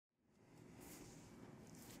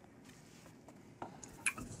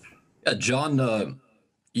John,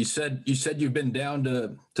 you said you've been down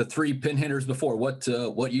to three pin hitters before.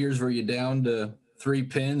 What years were you down to three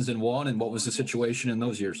pins and one, and what was the situation in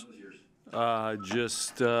those years? I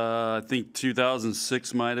think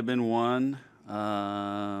 2006 might have been one.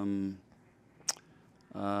 I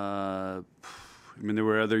mean, there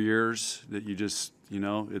were other years that you just,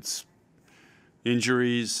 it's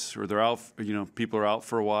injuries or they're out, people are out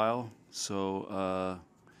for a while. So,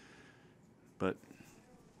 but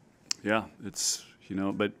yeah, it's,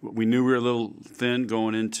 but we knew we were a little thin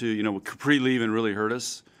going into, Capri leaving really hurt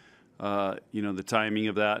us, the timing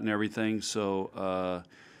of that and everything. So,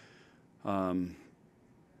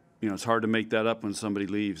 it's hard to make that up when somebody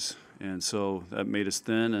leaves. And so that made us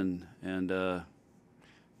thin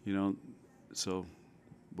so,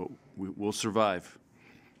 but we'll survive.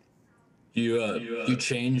 You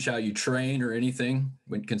change how you train or anything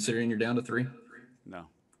when considering you're down to three? No.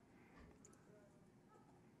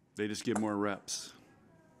 They just get more reps.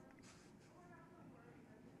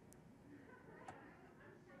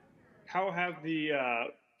 How have the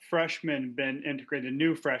freshmen been integrated,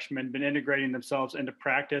 new freshmen been integrating themselves into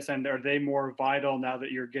practice, and are they more vital now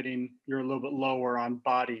that you're a little bit lower on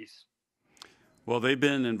bodies? Well, they've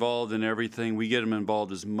been involved in everything. We get them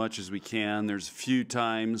involved as much as we can. There's a few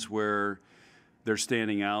times where they're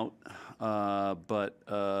standing out, but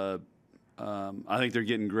I think they're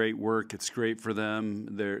getting great work. It's great for them.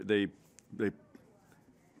 They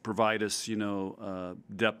provide us,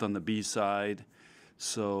 depth on the B side.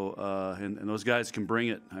 So and those guys can bring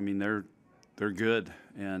it. I mean, they're good,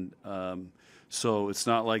 and so it's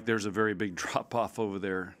not like there's a very big drop off over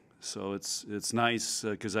there. So it's nice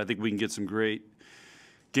because I think we can get some great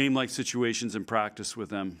game-like situations in practice with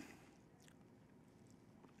them.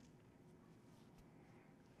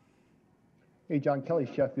 Hey, John, Kelly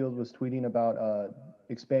Sheffield was tweeting about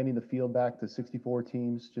expanding the field back to 64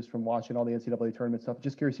 teams just from watching all the NCAA tournament stuff.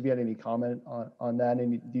 Just curious if you had any comment on that,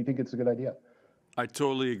 and do you think it's a good idea? I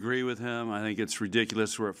totally agree with him. I think it's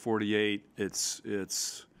ridiculous. We're at 48. It's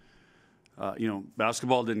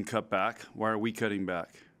basketball didn't cut back. Why are we cutting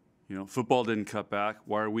back? Football didn't cut back.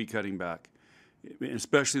 Why are we cutting back?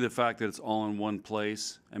 Especially the fact that it's all in one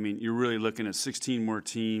place. I mean, you're really looking at 16 more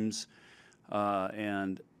teams,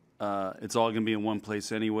 and it's all going to be in one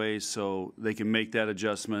place anyway, so they can make that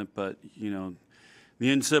adjustment. But, the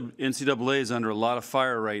NCAA is under a lot of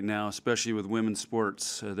fire right now, especially with women's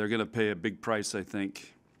sports. They're going to pay a big price, I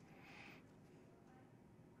think.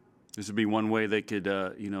 This would be one way they could,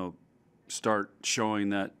 start showing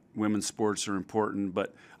that women's sports are important.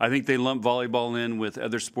 But I think they lump volleyball in with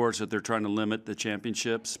other sports that they're trying to limit the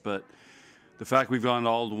championships. But the fact we've gone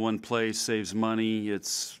all to one place saves money.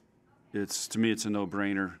 It's to me, it's a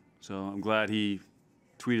no-brainer. So I'm glad he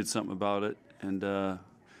tweeted something about it, and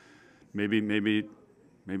maybe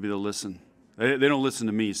they'll listen. They don't listen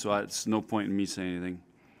to me, so it's no point in me saying anything.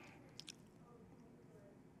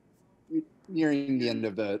 Nearing the end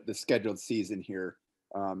of the scheduled season here,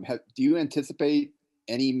 do you anticipate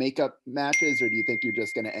any makeup matches, or do you think you're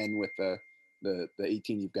just going to end with the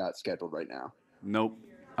 18 you've got scheduled right now? Nope,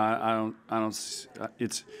 I don't.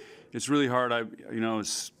 It's really hard. I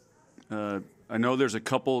know there's a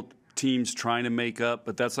couple teams trying to make up,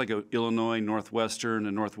 but that's like Illinois, Northwestern,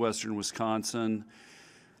 and Northwestern, Wisconsin,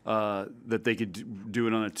 that they could do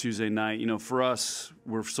it on a Tuesday night. For us,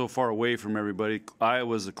 we're so far away from everybody.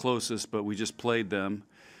 Iowa's the closest, but we just played them.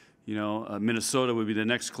 Minnesota would be the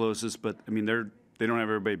next closest, but I mean they don't have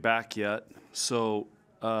everybody back yet. So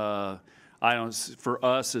for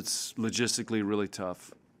us, it's logistically really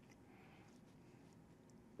tough.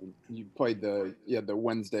 You played the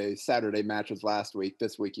Wednesday, Saturday matches last week.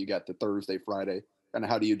 This week you got the Thursday, Friday. And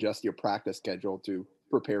how do you adjust your practice schedule to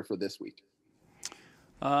prepare for this week?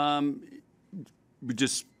 We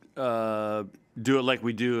just do it like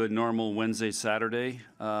we do a normal Wednesday, Saturday,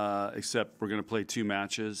 except we're going to play two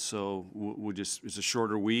matches. So it's a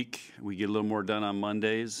shorter week. We get a little more done on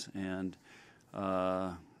Mondays, and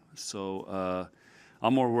so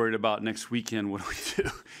I'm more worried about next weekend. What do we do?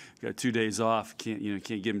 Got 2 days off. Can't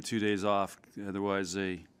give them 2 days off. Otherwise,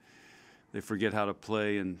 they forget how to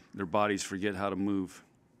play, and their bodies forget how to move.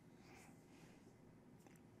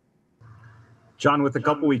 John, with a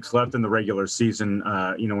couple weeks left in the regular season,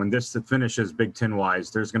 when this finishes Big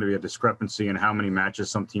Ten-wise, there's going to be a discrepancy in how many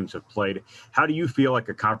matches some teams have played. How do you feel like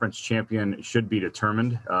a conference champion should be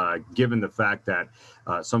determined, given the fact that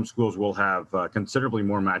some schools will have considerably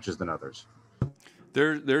more matches than others?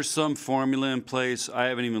 There's some formula in place. I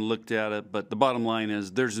haven't even looked at it, but the bottom line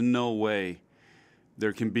is there's no way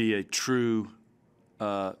there can be a true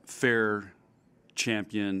fair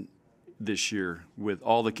champion this year with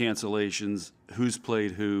all the cancellations, who's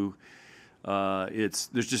played who.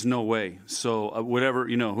 there's just no way. So whatever,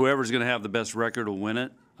 whoever's going to have the best record will win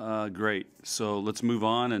it. Great. So let's move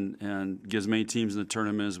on and get as many teams in the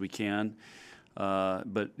tournament as we can.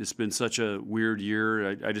 But it's been such a weird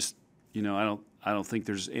year. I just, I don't think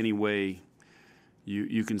there's any way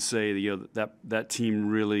you can say that team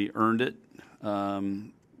really earned it.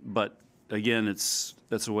 But again, that's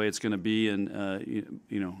the way it's going to be. And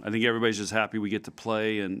I think everybody's just happy we get to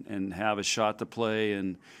play and have a shot to play.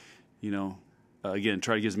 And again,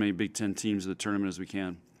 try to get as many Big Ten teams to the tournament as we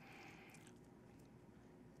can.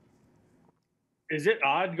 Is it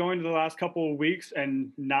odd going to the last couple of weeks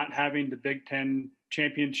and not having the Big Ten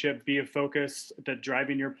championship be a focus that's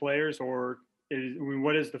driving your players, or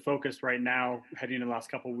what is the focus right now heading in the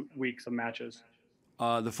last couple of weeks of matches?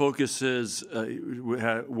 The focus is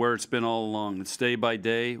where it's been all along. It's day by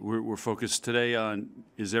day. We're focused today on,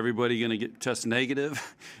 is everybody going to get test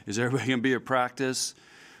negative? Is everybody going to be at practice?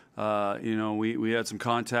 We had some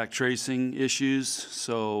contact tracing issues.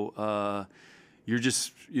 So you're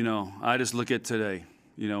just, I just look at today.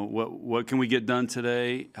 What can we get done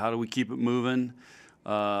today? How do we keep it moving?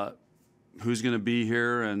 Who's going to be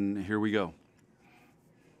here? And here we go.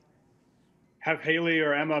 Have Haley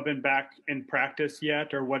or Emma been back in practice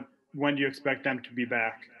yet, or when do you expect them to be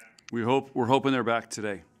back? We're hoping they're back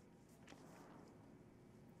today.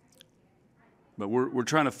 But we're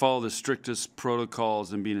trying to follow the strictest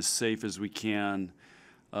protocols and being as safe as we can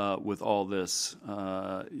with all this.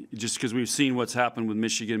 Just because we've seen what's happened with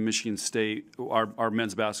Michigan State, our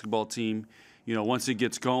men's basketball team. Once it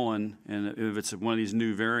gets going, and if it's one of these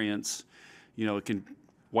new variants, it can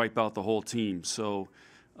wipe out the whole team. So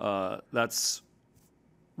we're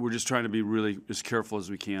just trying to be really as careful as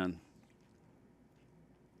we can.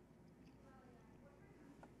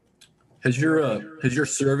 Has your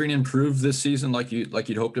serving improved this season like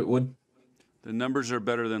you'd hoped it would? The numbers are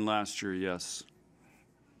better than last year, yes.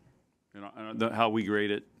 How we grade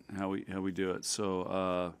it, how we do it.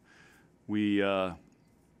 So we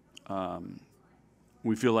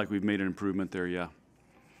feel like we've made an improvement there, yeah.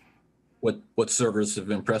 What servers have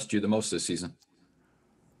impressed you the most this season?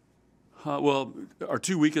 Well, our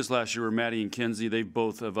two weakest last year were Maddie and Kenzie. They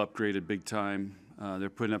both have upgraded big time.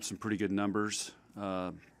 They're putting up some pretty good numbers,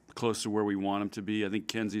 close to where we want them to be. I think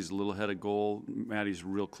Kenzie's a little ahead of goal. Maddie's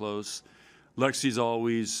real close. Lexi's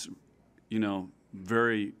always,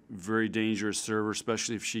 very, very dangerous server,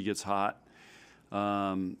 especially if she gets hot.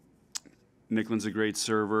 Nicklin's a great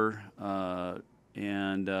server.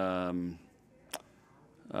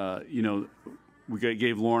 We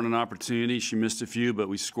gave Lauren an opportunity. She missed a few, but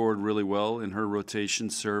we scored really well in her rotation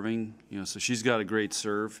serving. So she's got a great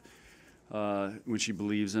serve when she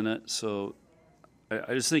believes in it. So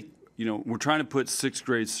I just think, we're trying to put sixth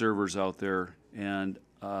grade servers out there, and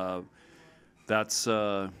that's,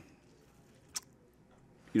 so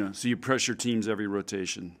you pressure teams every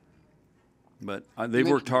rotation. But they've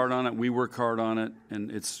worked hard on it. We work hard on it,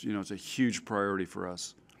 and it's a huge priority for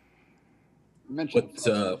us.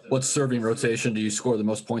 What serving rotation do you score the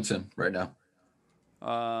most points in right now?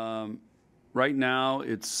 Right now,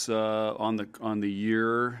 it's on the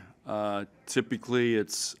year. Typically,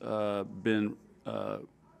 it's been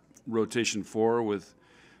rotation 4 with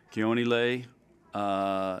Keonile,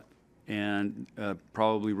 and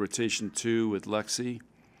probably rotation 2 with Lexi.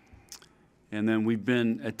 And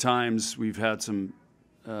then at times we've had some.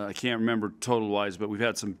 I can't remember total wise, but we've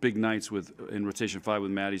had some big nights in rotation 5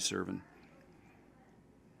 with Maddie serving.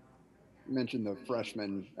 You mentioned the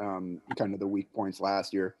freshman, kind of the weak points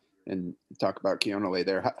last year, and talk about Keonile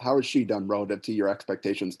there. How has she done relative to your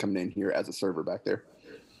expectations coming in here as a server back there?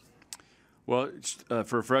 Well,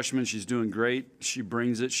 for a freshman, she's doing great. She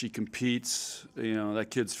brings it. She competes. That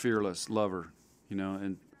kid's fearless. Love her.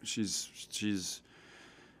 And she's.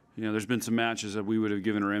 There's been some matches that we would have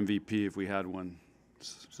given her MVP if we had one.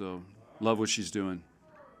 So, love what she's doing.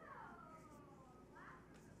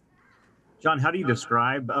 John, how do you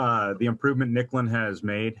describe the improvement Nicklin has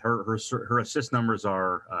made? Her assist numbers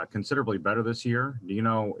are considerably better this year. Do you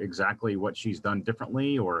know exactly what she's done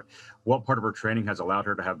differently, or what part of her training has allowed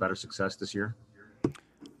her to have better success this year?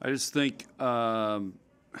 I just think,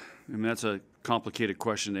 that's a complicated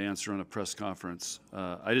question to answer on a press conference.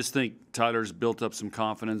 I just think Tyler's built up some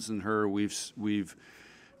confidence in her. We've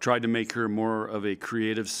tried to make her more of a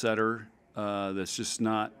creative setter that's just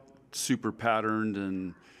not super patterned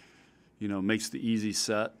and makes the easy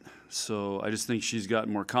set. So I just think she's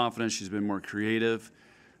gotten more confident. She's been more creative.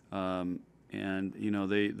 And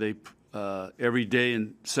they every day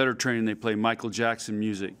in setter training, they play Michael Jackson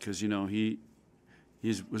music because, he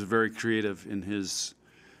was very creative in his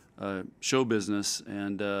show business.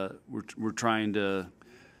 And we're trying to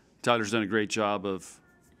Tyler's done a great job of,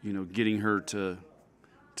 getting her to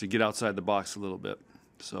get outside the box a little bit.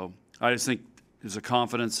 So I just think there's a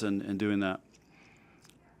confidence in doing that.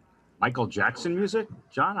 Michael Jackson music,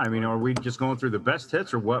 John? I mean, are we just going through the best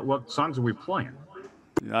hits, or what songs are we playing?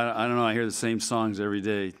 I don't know. I hear the same songs every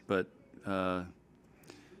day, but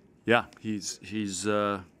yeah, he was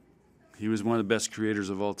one of the best creators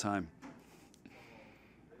of all time.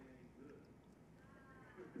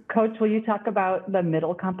 Coach, will you talk about the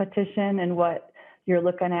middle competition and what you're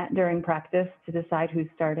looking at during practice to decide who's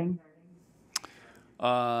starting?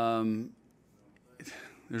 There's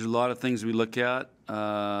a lot of things we look at.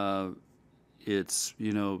 It's,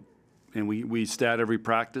 and we stat every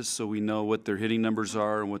practice, so we know what their hitting numbers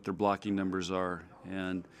are and what their blocking numbers are.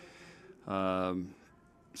 And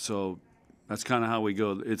so that's kind of how we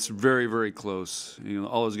go. It's very, very close.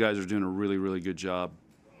 All those guys are doing a really, really good job.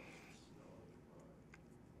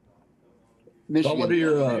 Well, what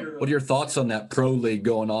are your thoughts on that pro league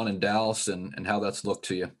going on in Dallas and how that's looked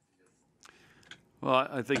to you? Well,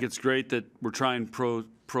 I think it's great that we're trying pro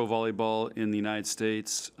volleyball in the United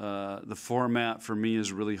States. The format for me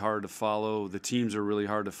is really hard to follow. The teams are really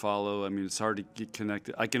hard to follow. I mean, it's hard to get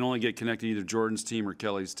connected. I can only get connected to either Jordan's team or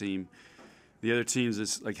Kelly's team. The other teams,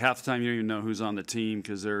 it's like half the time you don't even know who's on the team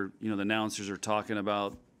because they're, the announcers are talking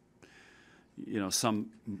about,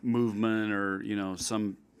 some movement or,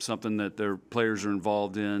 something that their players are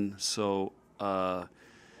involved in. So, but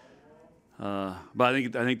I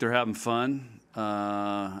think they're having fun.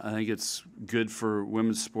 I think it's good for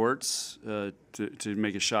women's sports to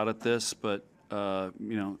make a shot at this, but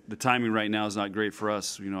the timing right now is not great for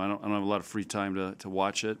us. I don't have a lot of free time to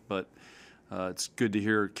watch it, but it's good to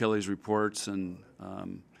hear Kelly's reports,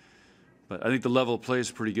 but I think the level of play is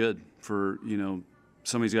pretty good for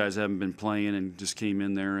some of these guys haven't been playing and just came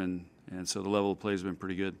in there, and so the level of play has been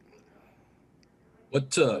pretty good.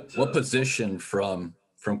 What position from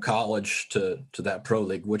college to that pro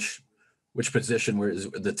league? Which position where is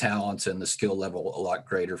the talent and the skill level a lot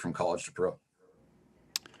greater from college to pro?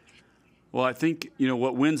 Well, I think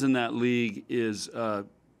what wins in that league is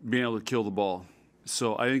being able to kill the ball.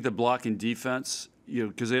 So I think the block and defense,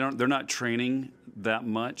 because they're not training that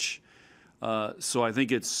much. So I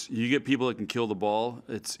think you get people that can kill the ball.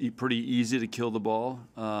 It's pretty easy to kill the ball,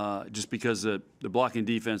 just because the blocking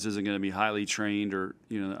defense isn't going to be highly trained, or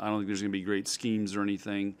I don't think there's going to be great schemes or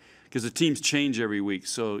anything, because the teams change every week.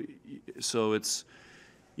 So it's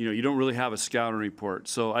you don't really have a scouting report.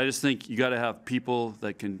 So I just think you got to have people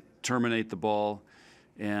that can terminate the ball,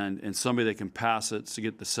 and somebody that can pass it to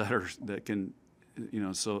get the setter that can,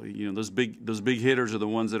 those big hitters are the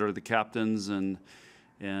ones that are the captains and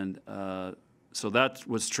so that's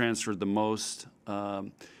what's transferred the most.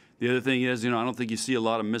 The other thing is, I don't think you see a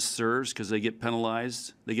lot of missed serves because they get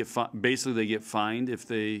penalized. They get they get fined if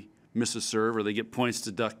they miss a serve, or they get points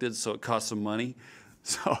deducted, so it costs them money.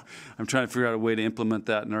 So I'm trying to figure out a way to implement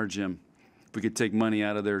that in our gym. If we could take money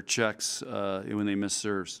out of their checks when they miss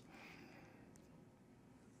serves.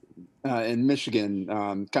 In Michigan,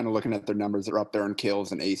 kind of looking at their numbers, they're up there in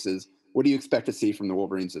kills and aces. What do you expect to see from the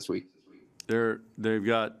Wolverines this week? They've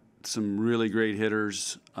got some really great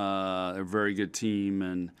hitters. They're a very good team,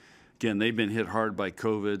 and again, they've been hit hard by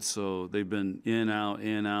COVID, so they've been in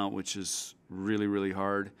out, which is really, really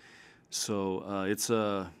hard. So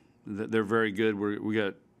they're very good. We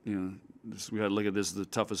got to look at this as the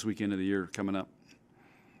toughest weekend of the year coming up.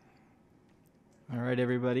 All right,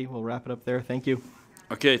 everybody, we'll wrap it up there. Thank you.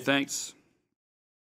 Okay, thanks.